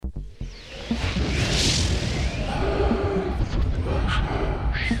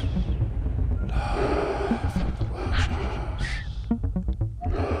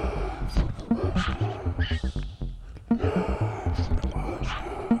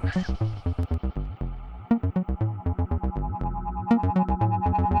Hello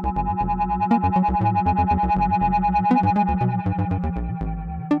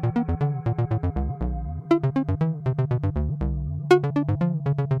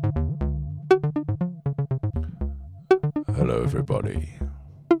everybody,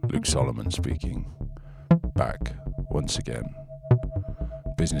 Luke Solomon speaking, back once again,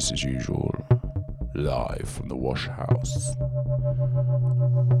 business as usual, live from the wash house.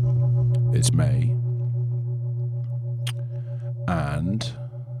 It's May, and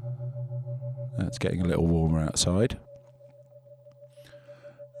it's getting a little warmer outside,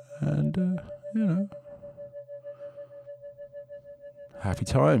 and happy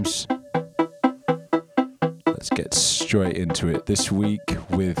times. Let's get straight into it this week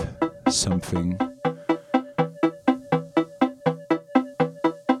with something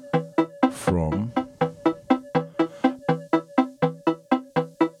from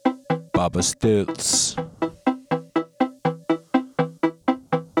Stiltz.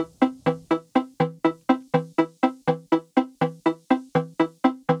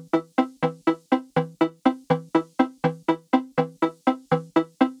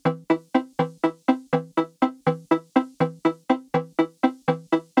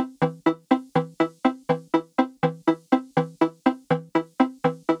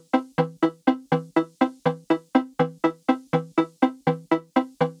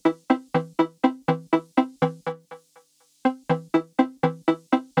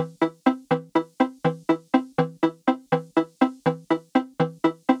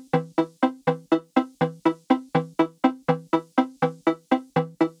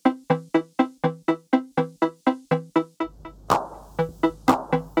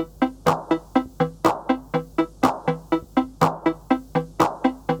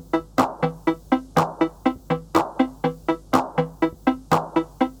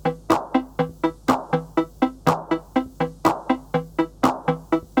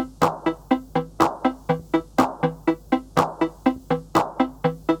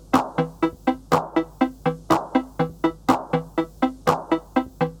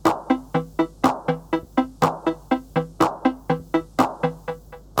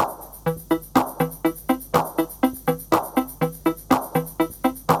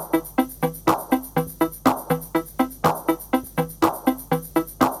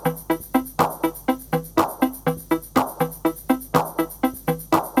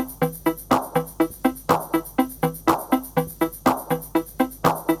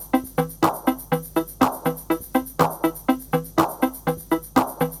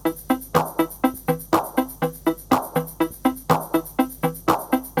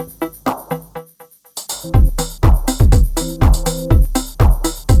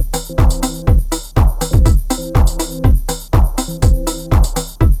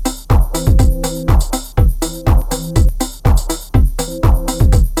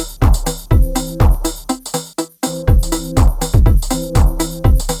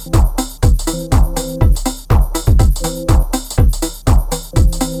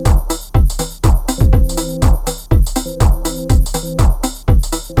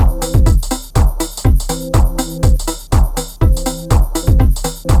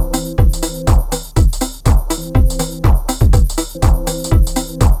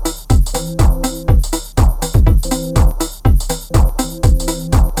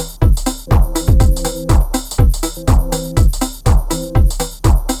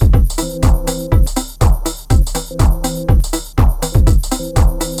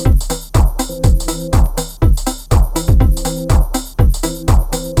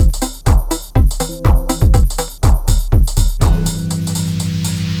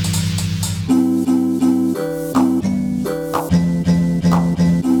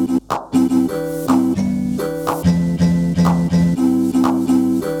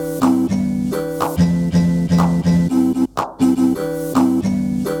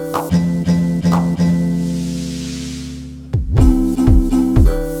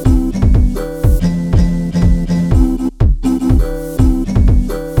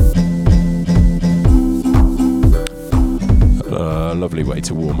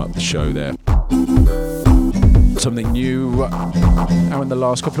 To warm up the show there. Something new out in the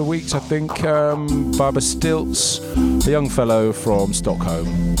last couple of weeks, I think. Stiltz, a young fellow from Stockholm,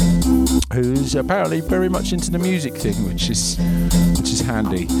 who's apparently very much into the music thing, which is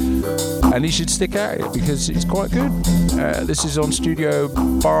handy. And he should stick at it because it's quite good. This is on Studio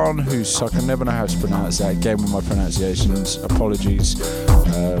Barnhus. I can never know how to pronounce that. Again with my pronunciations, apologies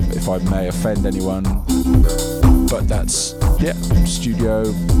if I may offend anyone. But that's, Studio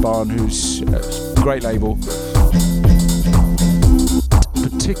Barnhus, great label.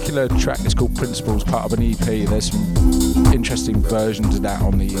 particular track is called Principles, part of an EP. There's some interesting versions of that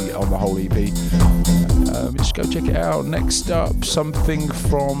on the whole EP. Just go check it out. Next up, something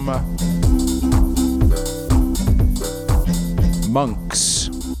from Monkz.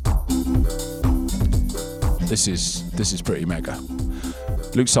 This is pretty mega.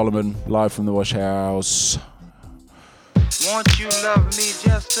 Luke Solomon, live from the Wash House. Won't you love me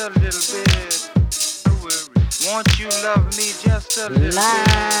just a little bit? Won't you love me just a little bit?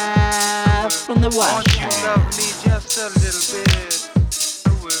 Live from the Wash House. Won't you love me just a little bit?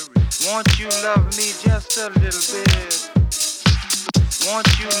 Won't you love me just a little bit? Won't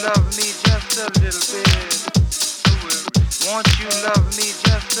you love me just a little bit? Won't you love me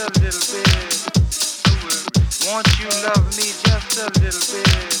just a little bit?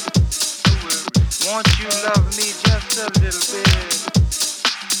 Won't you love me just a little bit?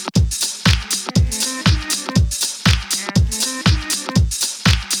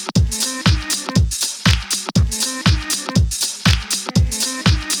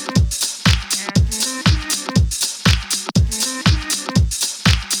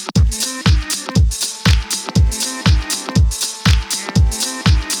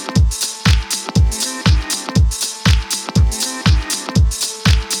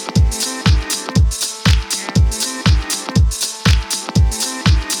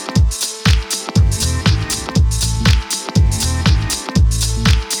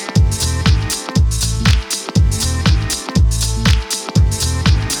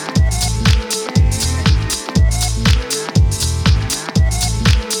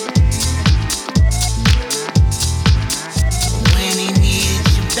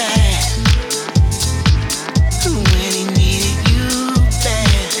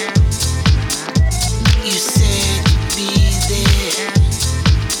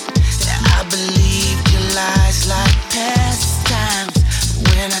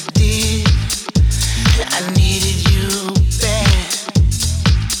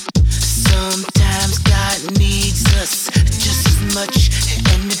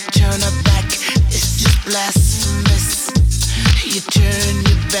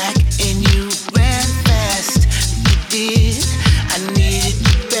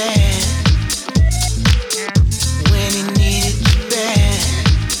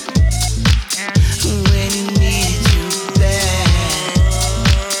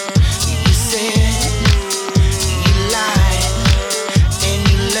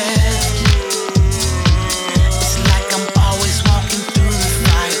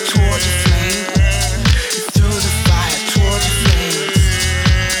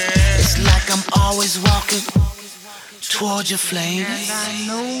 your flames. And I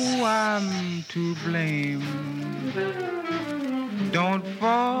know I'm to blame. Don't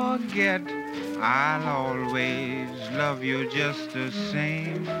forget, I'll always love you just the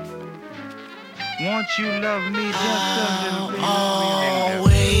same. Won't you love me just a little bit? I'll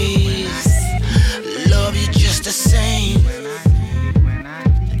always love you just the same.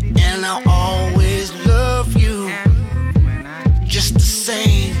 And I'll always love you just the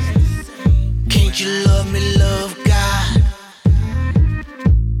same. Can't you love me, love God?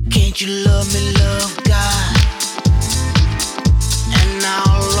 Can't you love me, love God? And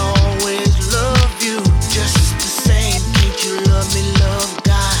I'll always love you just the same. Can't you love me, love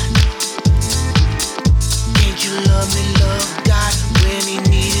God? Can't you love me, love God? When he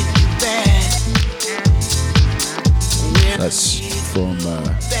needed you bad. That's from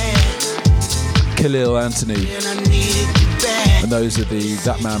Khalil Anthony. And those are the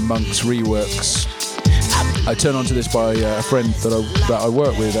That Man Monkz reworks. I turn onto this by a friend that I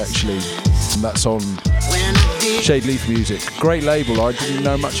work with actually, and that's on Shadeleaf Music. Great label. I didn't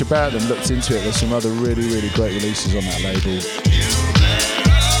know much about them. Looked into it. There's some other really, really great releases on that label.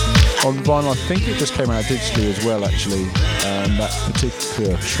 On vinyl, I think it just came out digitally as well. Actually, that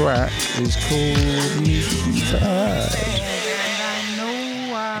particular track is called Bad.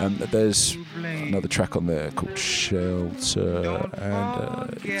 And there's another track on there called Shelter,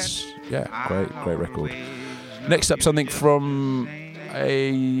 and it's great record. Next up, something from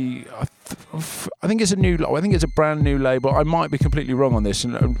I think it's a new. I think it's a brand new label. I might be completely wrong on this,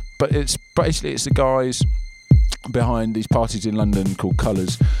 but it's the guys behind these parties in London called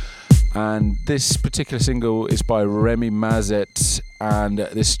Colours. And this particular single is by Remi Mazet, and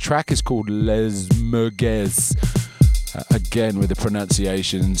this track is called Les Merguez. Again with the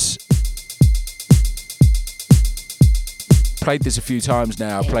pronunciations. Played this a few times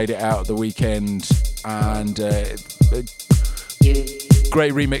now, played it out at the weekend, and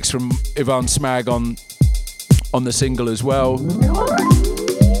great remix from Ivan Smag on the single as well.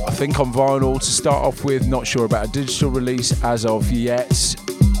 I think on vinyl to start off with, not sure about a digital release as of yet.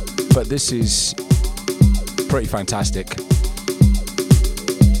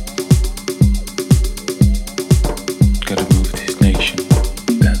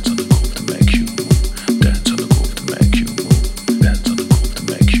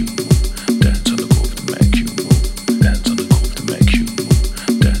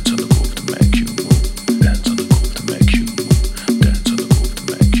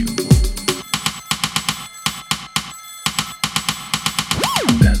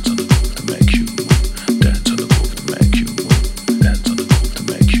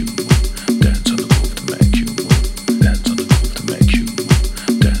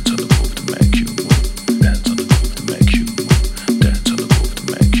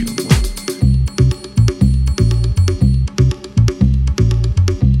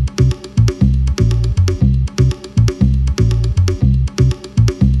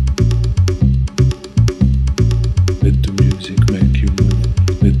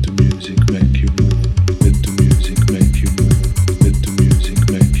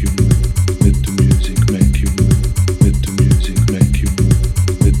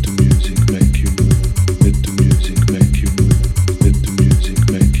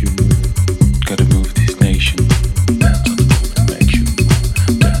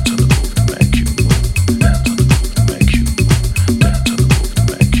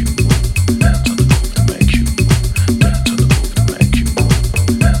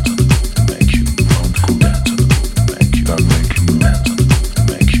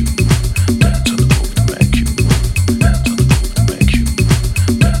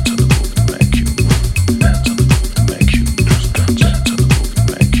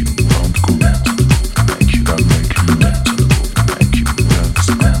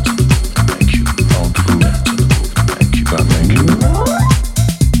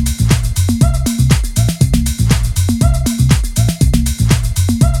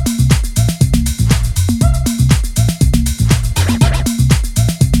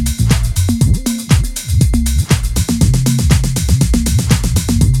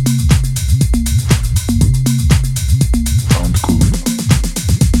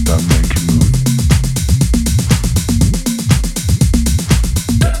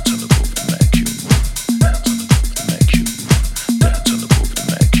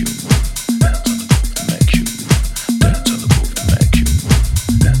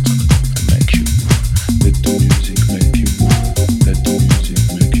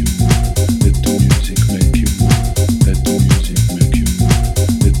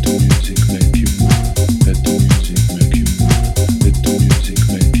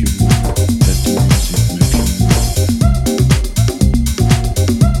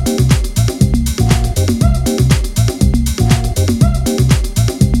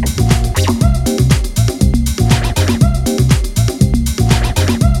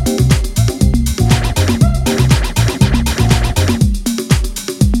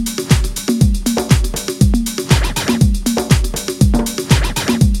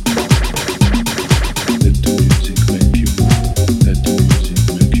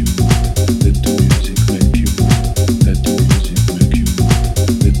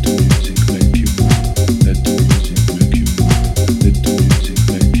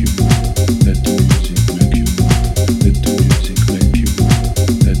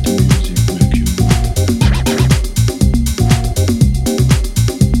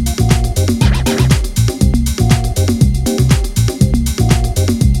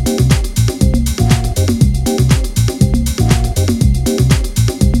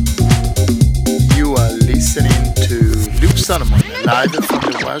 live from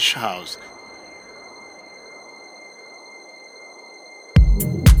the Wash House.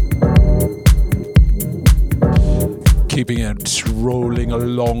 Keeping it rolling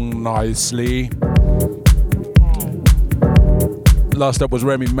along nicely. Last up was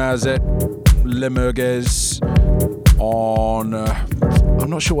Remi Mazet, Merguez on... I'm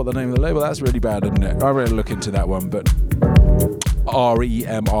not sure what the name of the label, that's really bad, isn't it? I really look into that one, but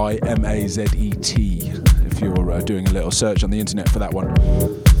Remimazet, if you're doing a little search on the internet for that one.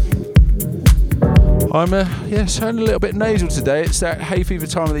 I'm sounding a little bit nasal today. It's that hay fever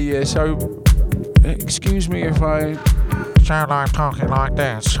time of the year, so excuse me if I sound like talking like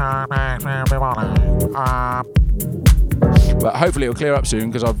this. But hopefully it'll clear up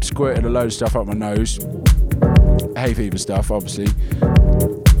soon because I've squirted a load of stuff up my nose. Hay fever stuff, obviously.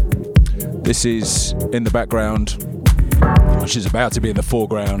 This is in the background, which is about to be in the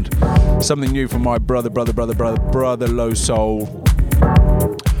foreground. Something new from my brother Losoul,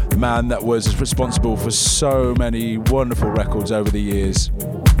 the man that was responsible for so many wonderful records over the years,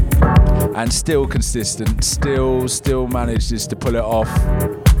 and still consistent, still manages to pull it off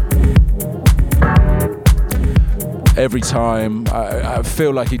every time. I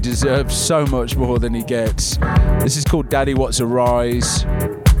feel like he deserves so much more than he gets. This is called Daddy What's a Rise.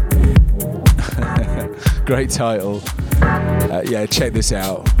 Great title. Yeah, check this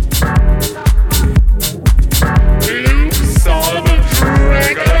out. You saw the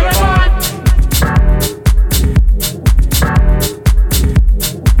trick of the month.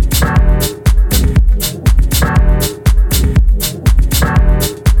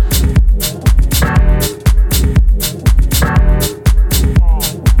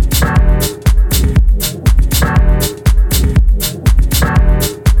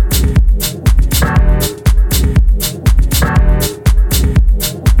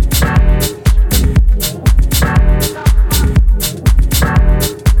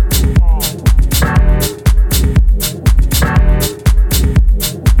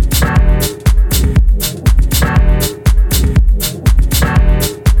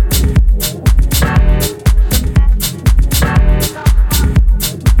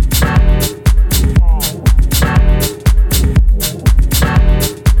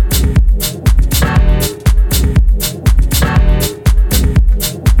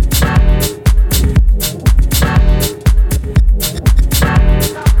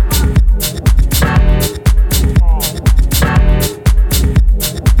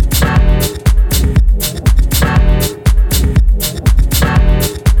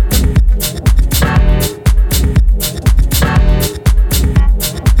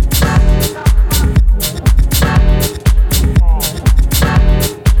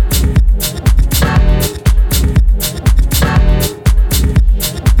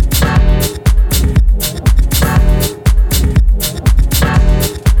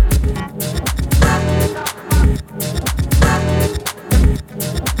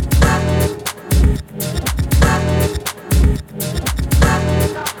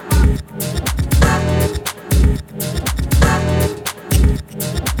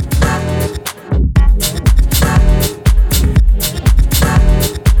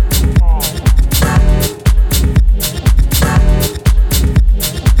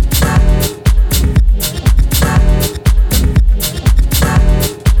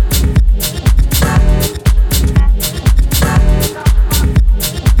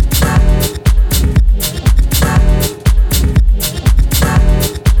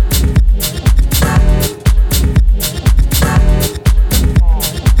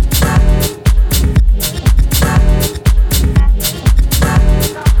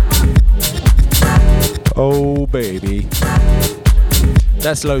 Baby.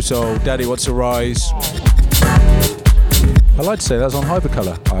 That's Losoul, Daddy What's a Rise. I like to say that's on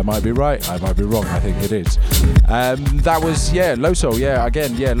Hypercolour. I might be right, I might be wrong, I think it is. That was, Losoul,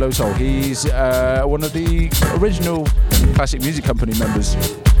 Losoul. He's one of the original Classic Music Company members.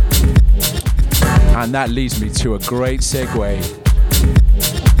 And that leads me to a great segue.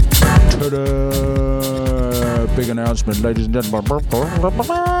 Ta-da! Big announcement, ladies and gentlemen.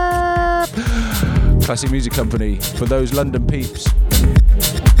 Classic Music Company, for those London peeps.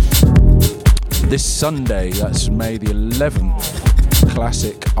 This Sunday, that's May the 11th,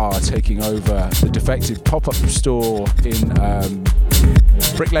 Classic are taking over the Defective pop-up store in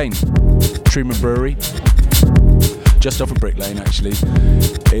Brick Lane, Truman Brewery. Just off of Brick Lane, actually.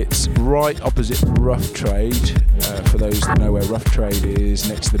 It's right opposite Rough Trade. For those that know where Rough Trade is,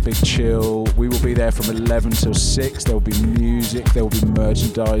 next to the Big Chill. We will be there from 11 till 6. There will be music, there will be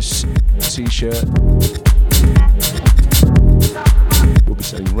merchandise, t-shirt. We'll be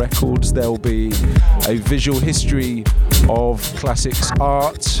selling records. There will be a visual history of Classics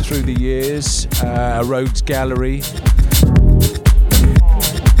art through the years, a rogues gallery.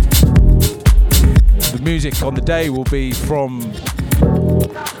 The music on the day will be from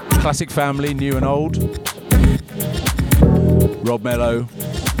Classic family, new and old. Rob Mello,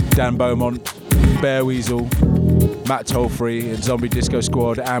 Dan Beaumont, Bear Weasel, Matt Tolfree and Zombie Disco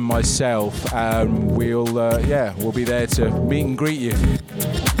Squad and myself. We'll be there to meet and greet you.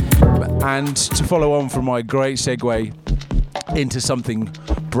 And to follow on from my great segue into something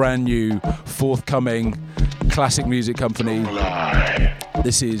brand new, forthcoming, Classic Music Company.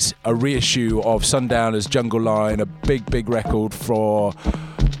 This is a reissue of Sundowners' Jungle Line, a big record for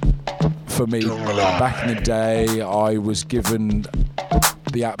me. Back in the day, I was given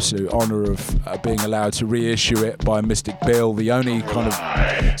the absolute honour of being allowed to reissue it by Mystic Bill, the only kind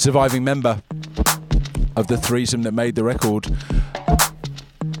of surviving member of the threesome that made the record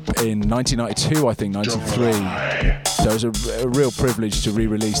in 1992, I think, 93. So it was a real privilege to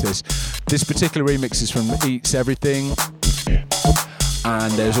re-release this. This particular remix is from Eats Everything,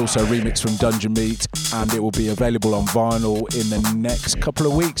 and there's also a remix from Dungeon Meat, and it will be available on vinyl in the next couple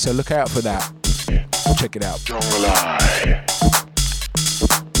of weeks, so look out for that. Check it out. Jungle Eye.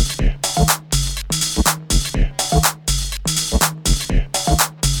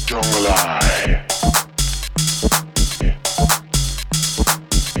 Jungle Eye.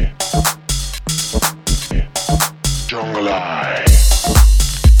 Jungle Eye.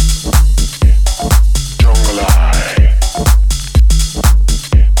 Jungle Eye.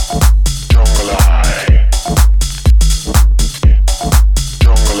 Jungle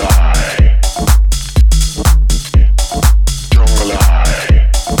Eye. Jungle Eye.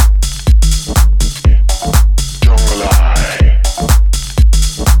 Jungle Eye.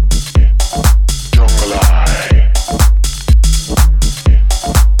 Jungle Eye.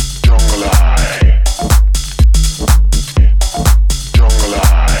 Jungle Eye. Jungle Eye. Jungle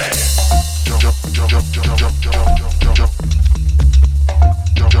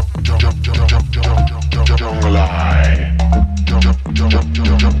Eye. Jungle Eye.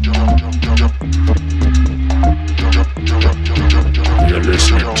 You're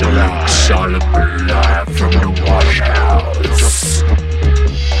listening to Like Solid live from the Wash House.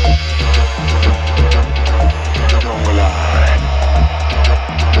 Jungle Eye.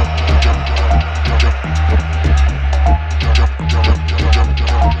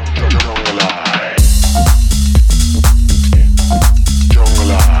 Jungle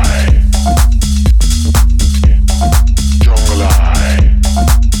Eye. Jungle Eye.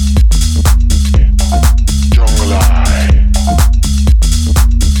 Jungle Eye. Jungle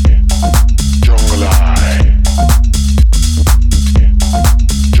Eye.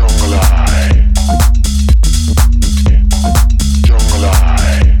 Jungle Eye. Jungle Eye. Jungle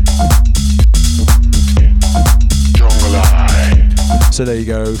Eye. Jungle Eye. So there you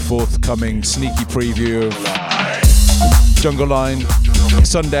go, forthcoming sneaky preview of Jungle Line,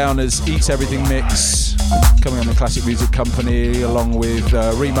 Sundowners Eats Everything mix, coming on the Classic Music Company, along with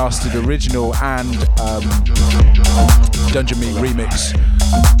remastered original and Dungeon Meat remix.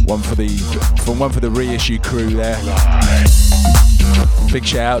 One for the reissue crew there. Big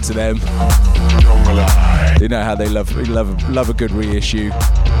shout out to them. They know how they love a good reissue.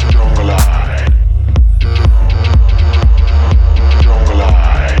 Jungle Eye. Jungle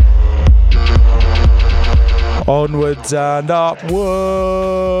Eye. Onwards and upwards.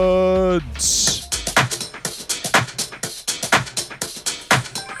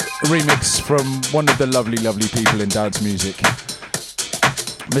 A remix from one of the lovely people in dance music,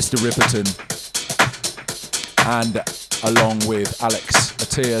 Mr. Ripperton, and along with Alex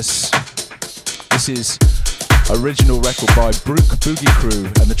Attias. This is original record by Bruk Boogie Crew,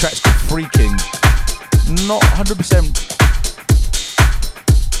 and the track's called Freakin. Not 100%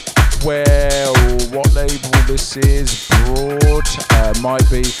 where or what label this is, broad, might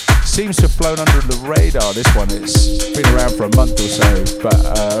be. Seems to have flown under the radar, this one. It's been around for a month or so, but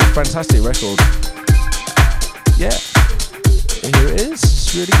fantastic record. Yeah, here it is,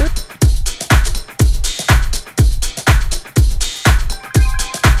 it's really good.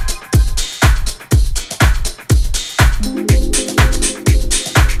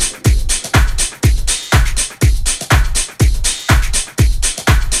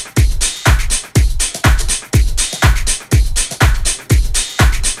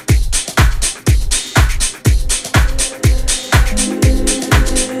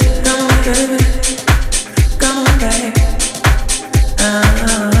 Come on, babe.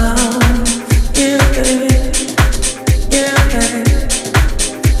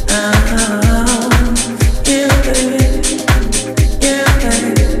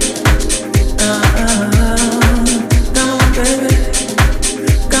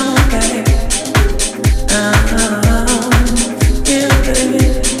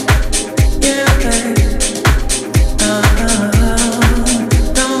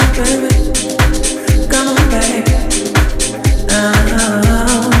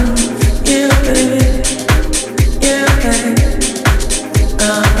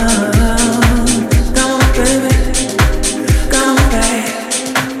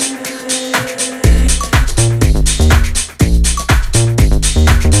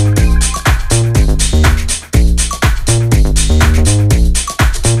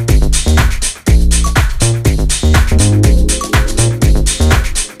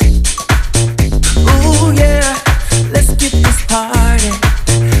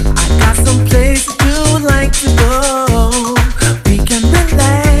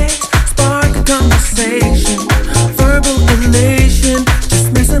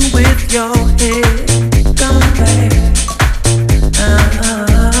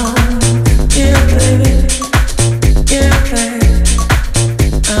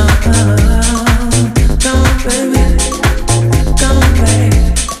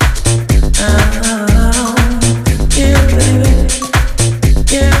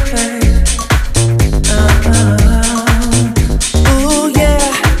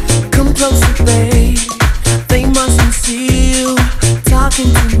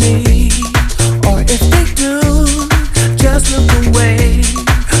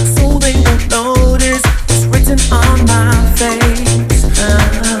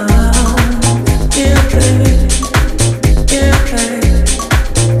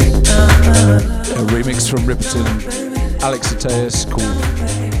 Monkz from Ripperton, Alex Attias, called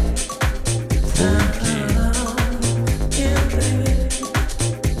Freakin.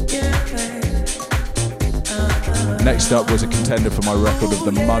 Next up was a contender for my record of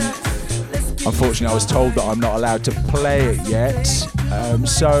the month. Unfortunately, I was told that I'm not allowed to play it yet.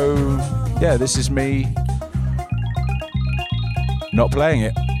 So, yeah, this is me not playing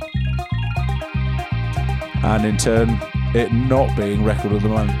it. And in turn, it not being record of the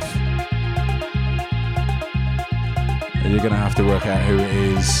month. You're going to have to work out who it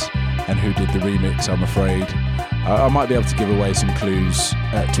is and who did the remix, I'm afraid. I might be able to give away some clues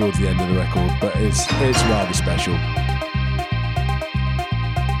towards the end of the record, but it's rather special.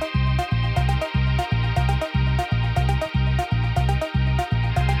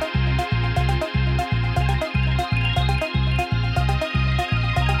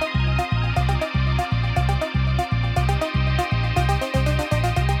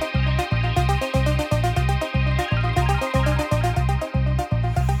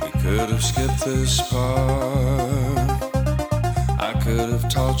 This part, I could have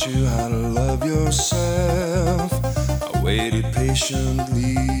taught you how to love yourself. I waited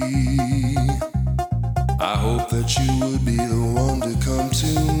patiently. I hope that you would be the one to come to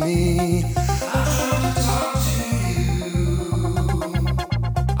me. I tried to talk to you.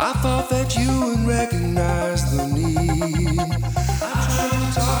 I thought that you would recognize the need. I tried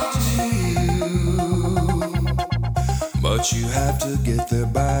to talk to you, but you have to get there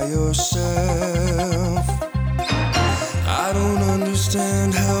by yourself. I don't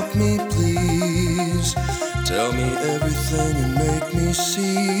understand, help me please. Tell me everything and make me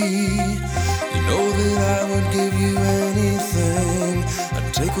see. You know that I would give you anything.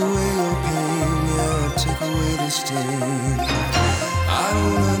 I'd take away your pain, yeah, I'd take away the sting. I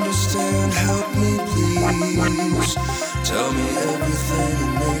don't understand, help me please. Tell me everything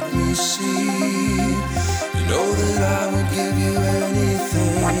and make me see. You know that I would give you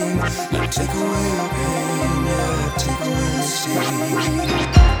anything. I'd take away your pain, yeah, I'd take away the sting.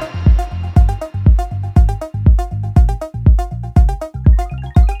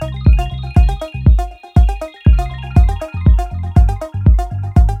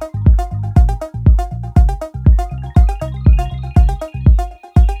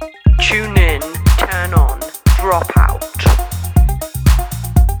 Tune in, turn on, drop out.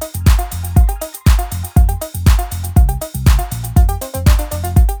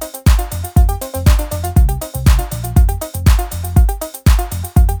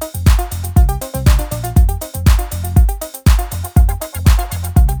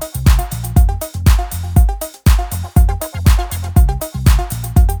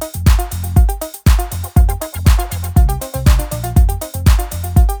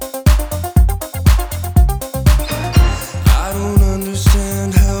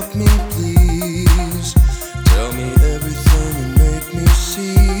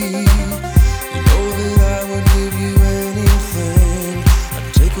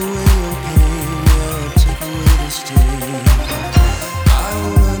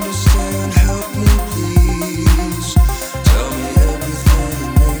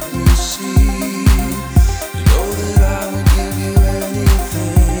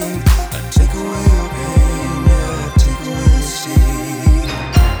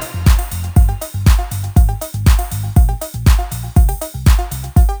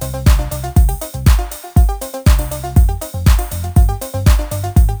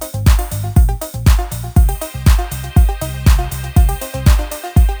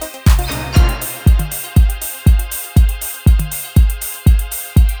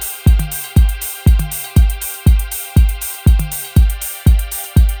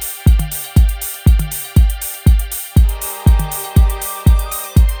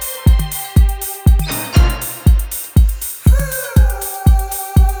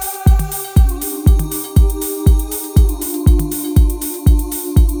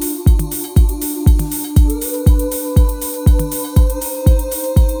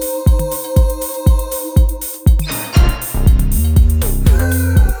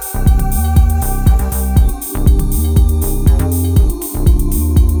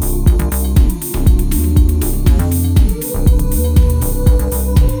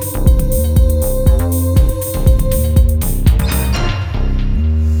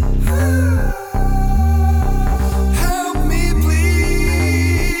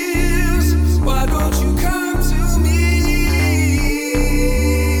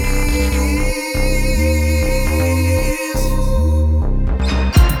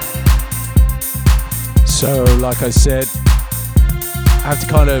 Like I said, I have to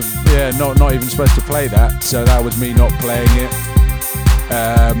kind of, not even supposed to play that, so that was me not playing it.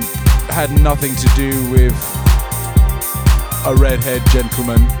 had nothing to do with a redhead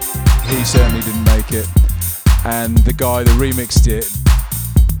gentleman. He certainly didn't make it. And the guy that remixed it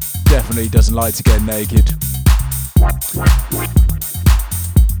definitely doesn't like to get naked.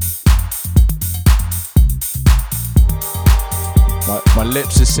 My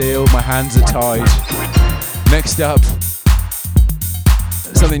lips are sealed, my hands are tied. Next up,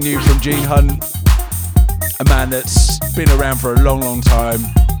 something new from Gene Hunt, a man that's been around for a long, long time,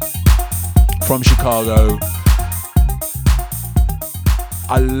 from Chicago.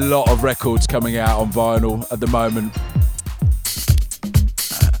 A lot of records coming out on vinyl at the moment.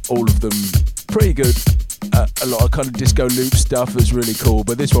 All of them pretty good. A lot of kind of disco loop stuff was really cool,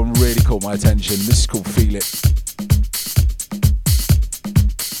 but this one really caught my attention. This is called Feel It.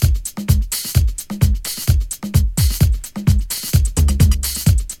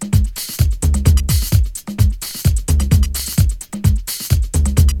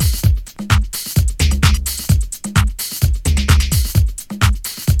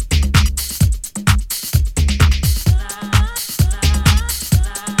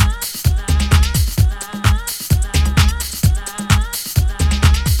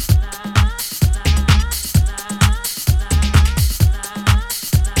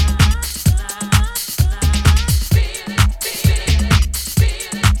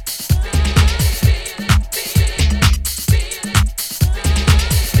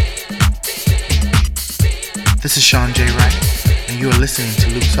 This is Sean J. Wright, and you are listening to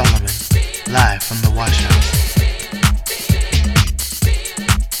Luke Solomon, live from the Wash House.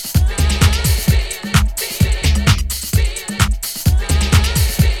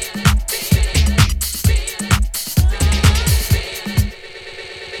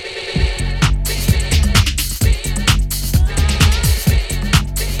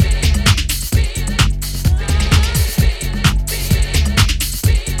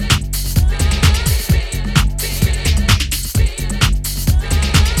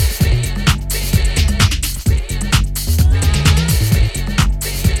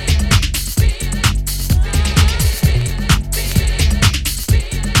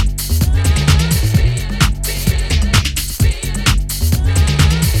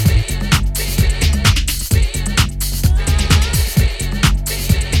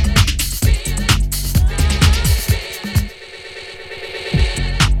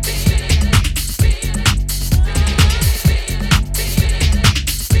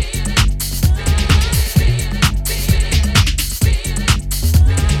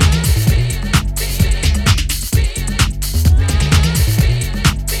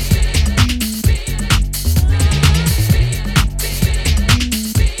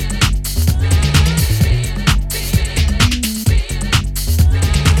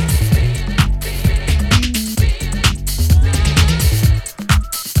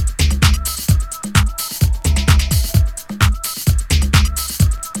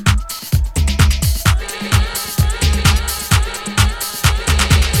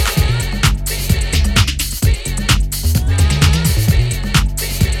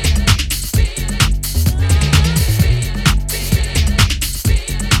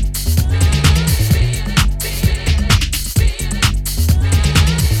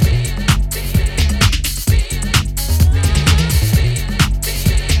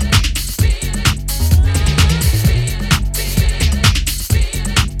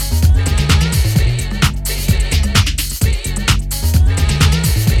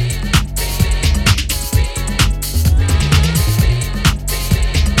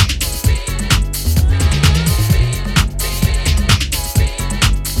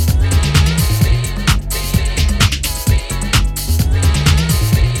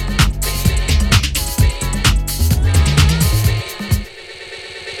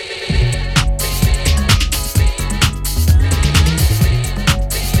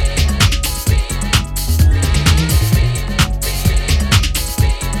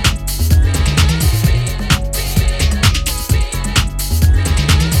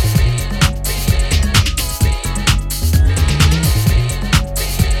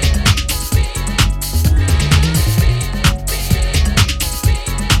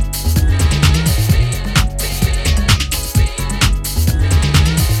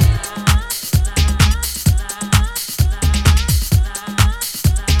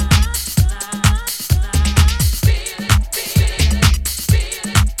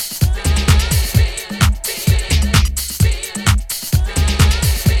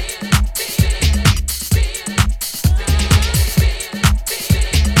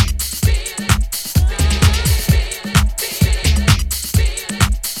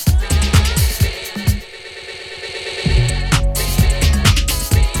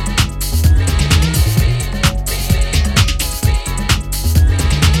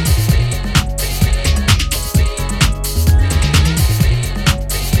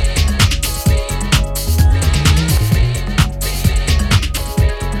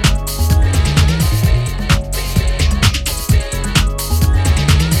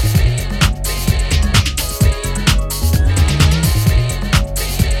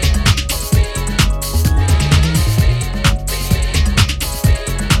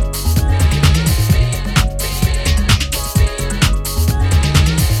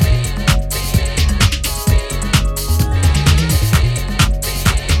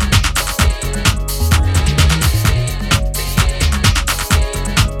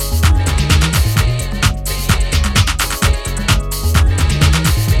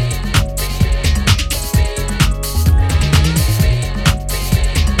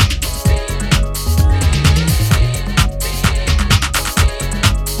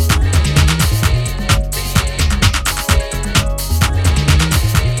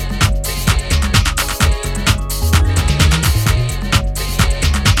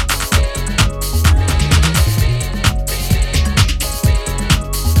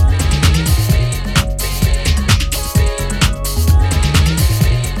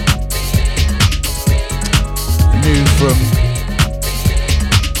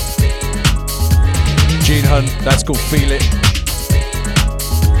 That's called Feel It.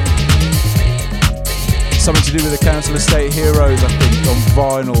 Something to do with the Council Estate Heroes, I think, on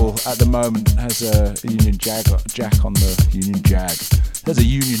vinyl at the moment. Has a Union Jag on the Union Jag. There's a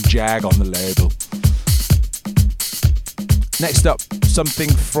Union Jag on the label. Next up, something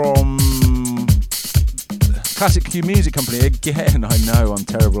from Classic Q Music Company. Again, I know I'm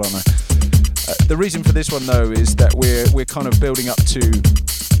terrible, aren't I? The reason for this one though is that we're kind of building up to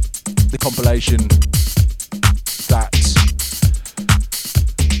the compilation that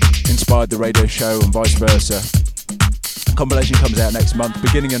inspired the radio show and vice versa. Compilation comes out next month,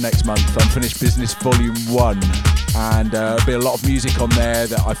 beginning of next month. Unfinished Business Volume 1, and there'll be a lot of music on there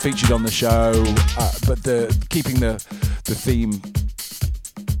that I featured on the show, but keeping the theme,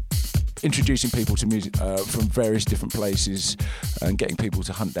 introducing people to music from various different places and getting people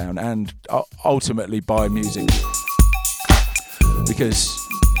to hunt down and ultimately buy music, because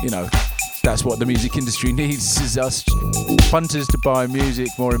that's what the music industry needs, is us punters to buy music.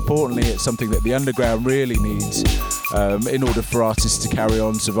 More importantly, it's something that the underground really needs in order for artists to carry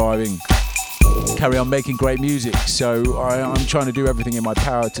on surviving, carry on making great music. So I'm trying to do everything in my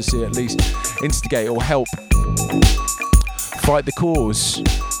power to see at least instigate or help fight the cause,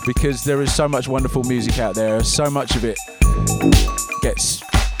 because there is so much wonderful music out there. So much of it gets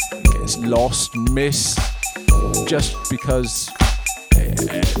lost, missed, just because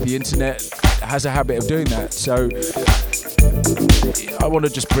the internet has a habit of doing that. So I want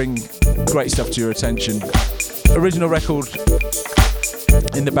to just bring great stuff to your attention. Original record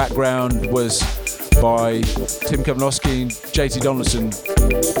in the background was by Tim Kavnowski and JT Donaldson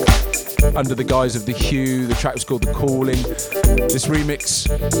under the guise of the Hue. The track was called The Calling. This remix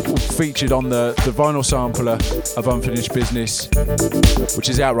featured on the vinyl sampler of Unfinished Business, which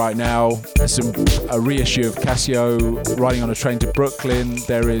is out right now. There's a reissue of Casio Riding on a Train to Brooklyn.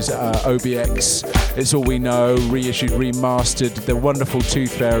 There is OBX, It's All We Know, reissued, remastered. The wonderful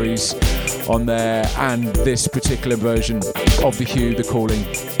Tooth Fairies on there, and this particular version of the Hue, The Calling.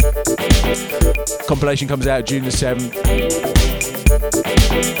 Compilation comes out June the 7th.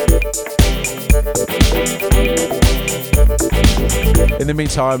 In the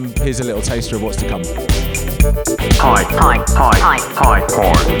meantime, here's a little taster of what's to come. Hi.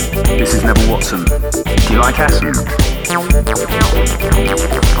 This is Neville Watson. Do you like acid?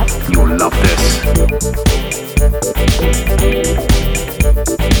 You'll love this.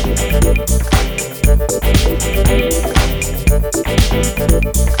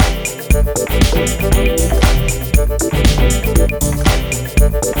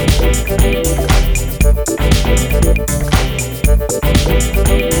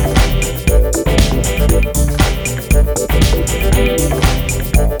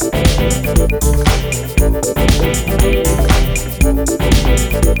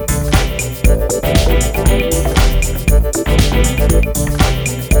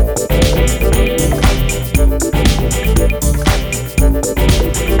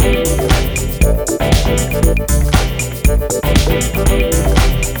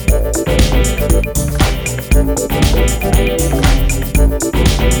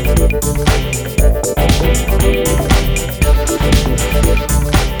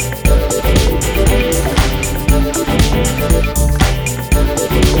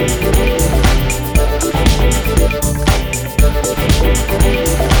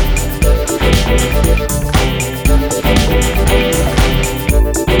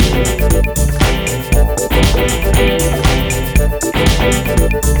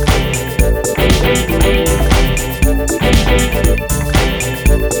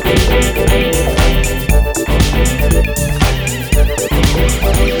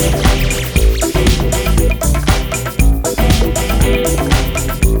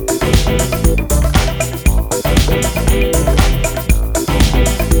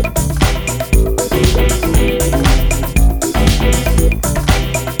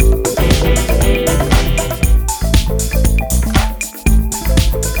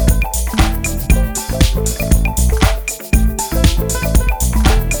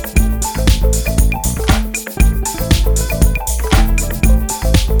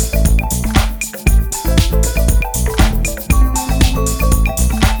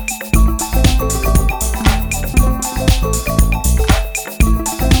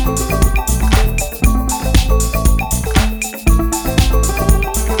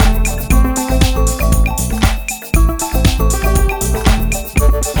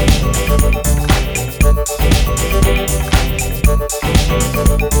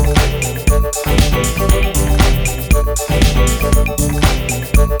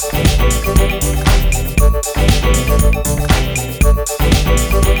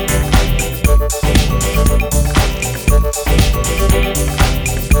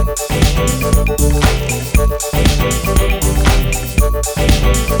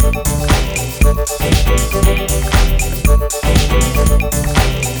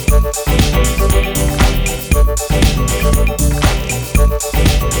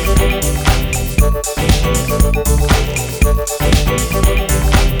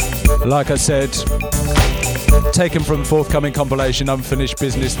 Like I said, taken from the forthcoming compilation Unfinished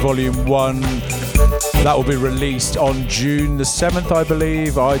Business Volume 1. That will be released on June the 7th, I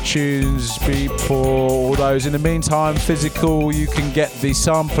believe. iTunes, Beatport, all those. In the meantime, physical, you can get the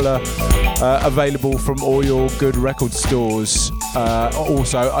sampler available from all your good record stores.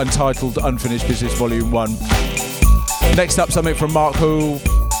 Also untitled Unfinished Business Volume 1. Next up, something from Mark Houle.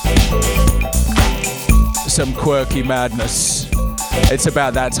 Some quirky madness. It's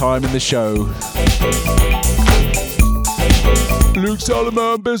about that time in the show. Luke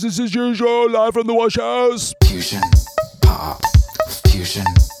Solomon, business as usual, live from the Wash House. Fusion, pop, fusion,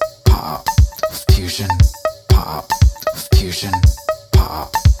 pop, fusion, pop, fusion,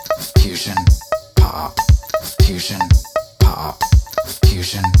 pop, fusion, pop, fusion, pop,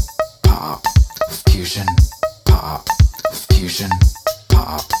 fusion, pop, fusion, pop, fusion,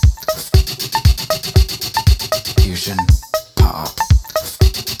 pop, fusion, pop, fusion, pop,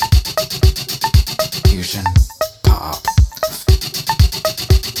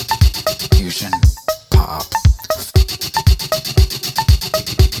 fusion, pop.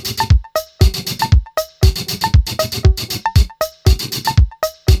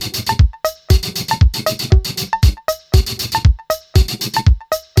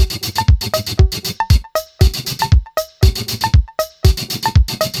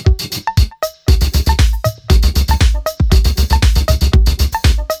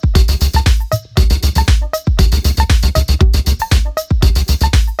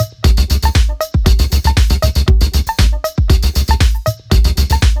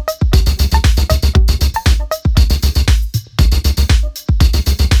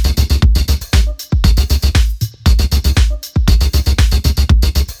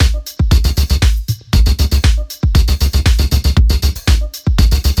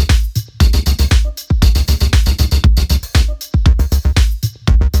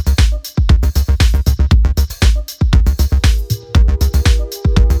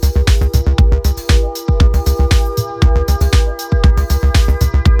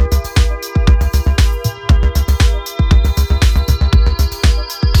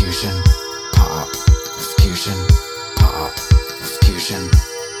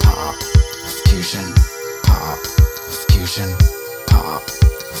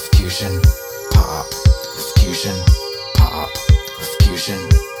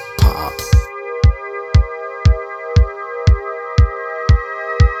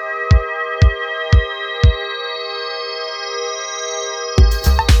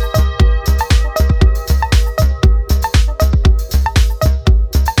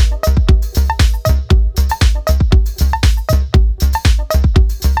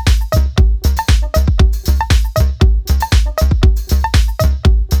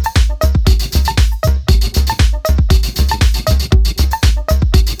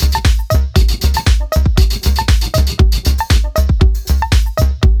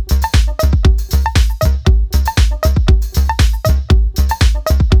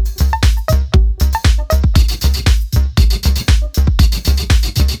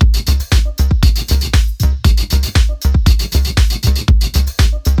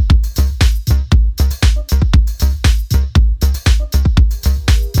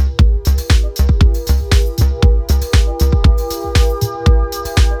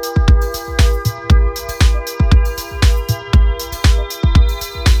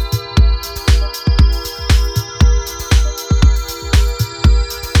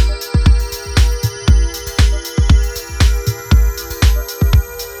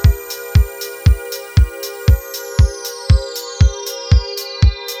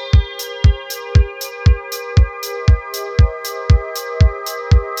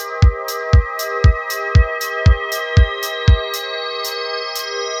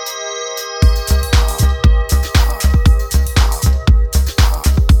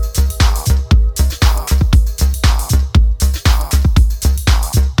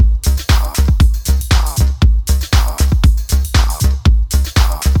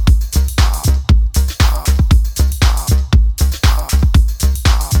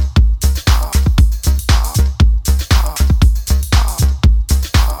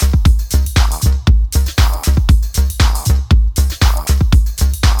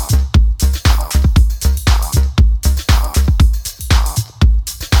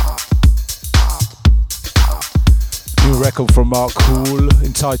 record from Mark Houle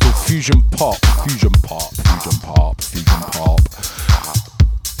entitled Fusion Pop. Fusion Pop, Fusion Pop, Fusion Pop.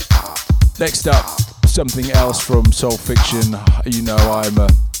 Next up, something else from Soulphiction. You know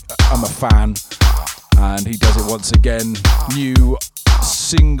I'm a fan, and he does it once again. New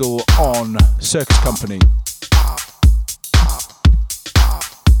single on Circus Company.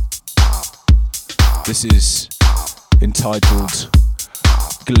 This is entitled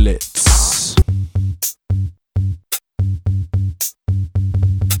Glitz.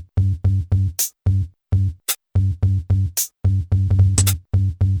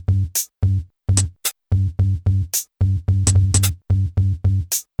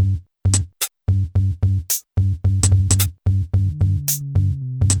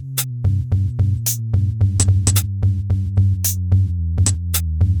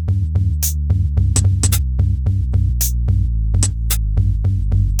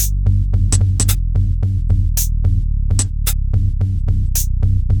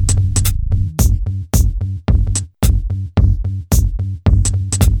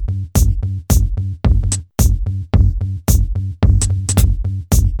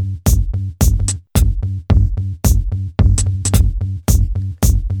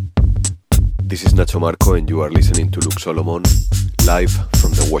 This is Nacho Marco and you are listening to Luke Solomon live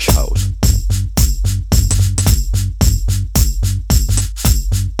from the Wash House.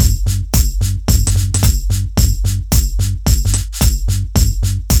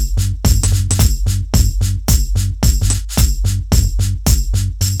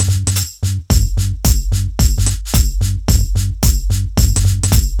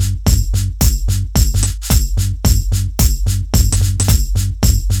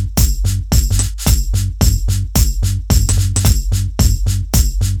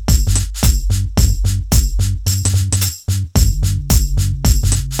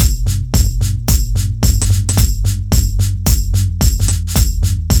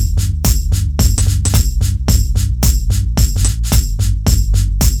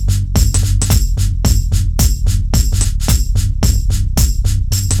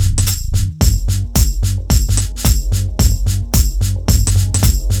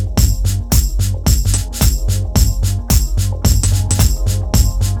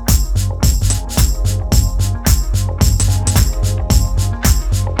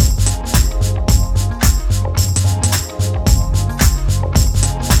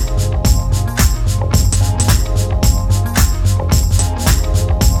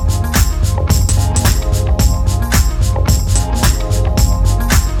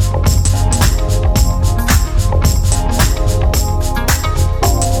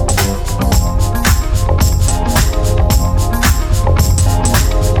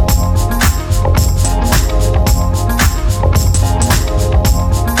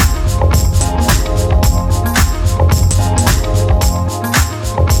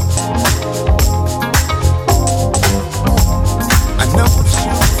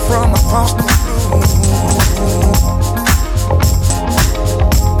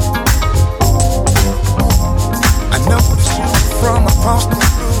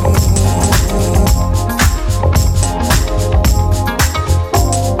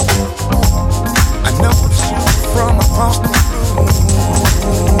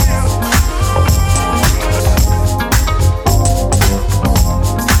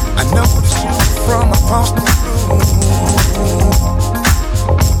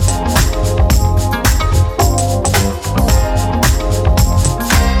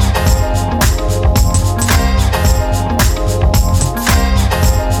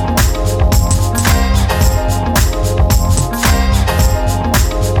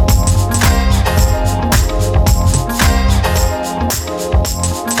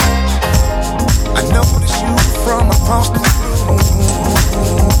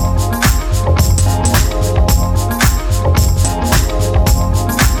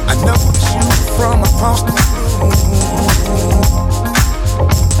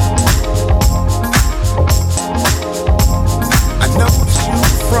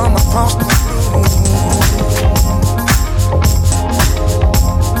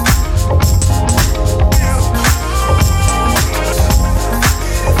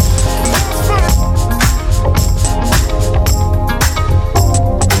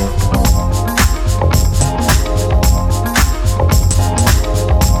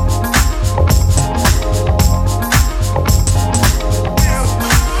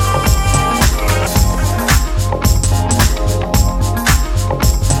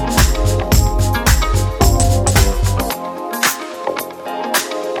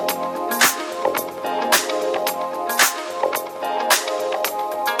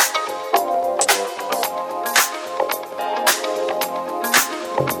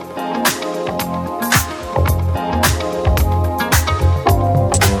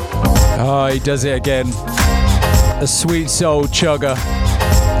 He does it again. A sweet soul chugger.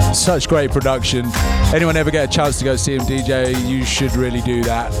 Such great production. Anyone ever get a chance to go see him DJ, you should really do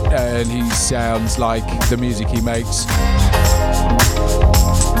that. And he sounds like the music he makes.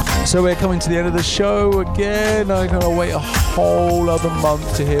 So we're coming to the end of the show again. I'm going to wait a whole other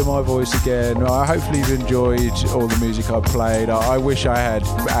month to hear my voice again. Hopefully you've enjoyed all the music I played. I wish I had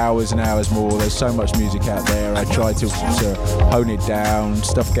hours and hours more. There's so much music out there. I try to hone it down.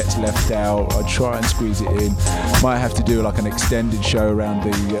 Stuff gets left out. I try and squeeze it in. Might have to do like an extended show around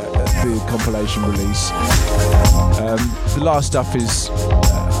the compilation release. The last stuff is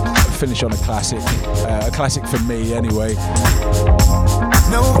finish on a classic for me anyway.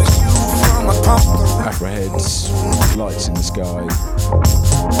 Aphrohead's Lights in the Sky.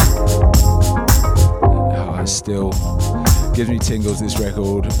 It still gives me tingles, this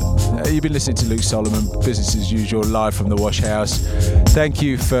record. You've been listening to Luke Solomon, business as usual, live from the Wash House. Thank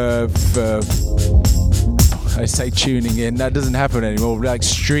you for I say tuning in. That doesn't happen anymore. Like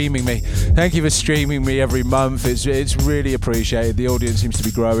streaming me. Thank you for streaming me every month. It's really appreciated. The audience seems to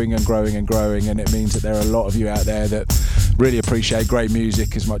be growing and growing and growing, and it means that there are a lot of you out there that really appreciate great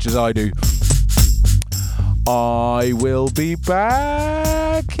music as much as I do. I will be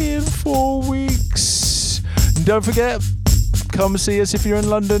back in 4 weeks. And don't forget, come see us if you're in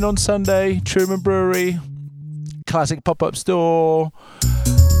London on Sunday. Truman Brewery, classic pop-up store.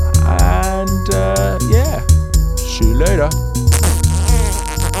 And yeah, see you later.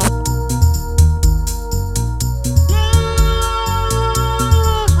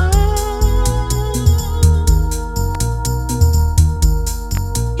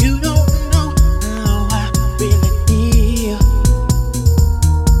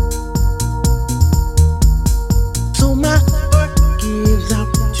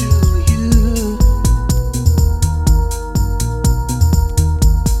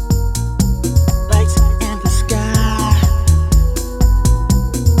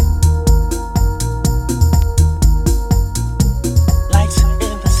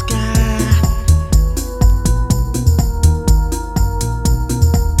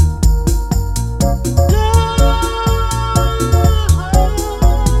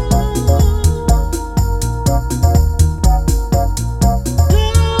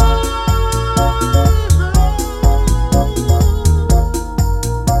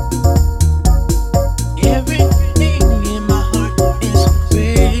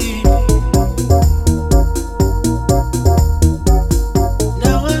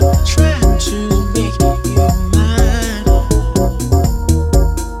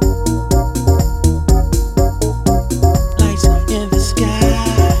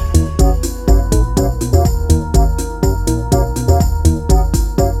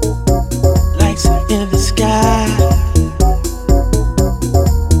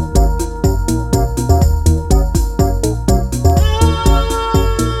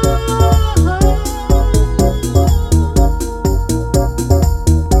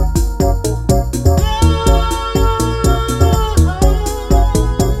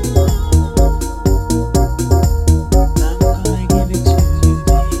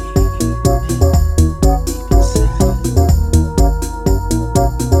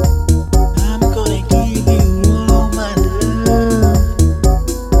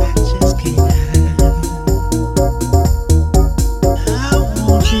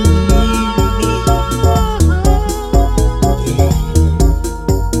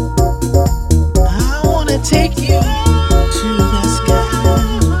 Take you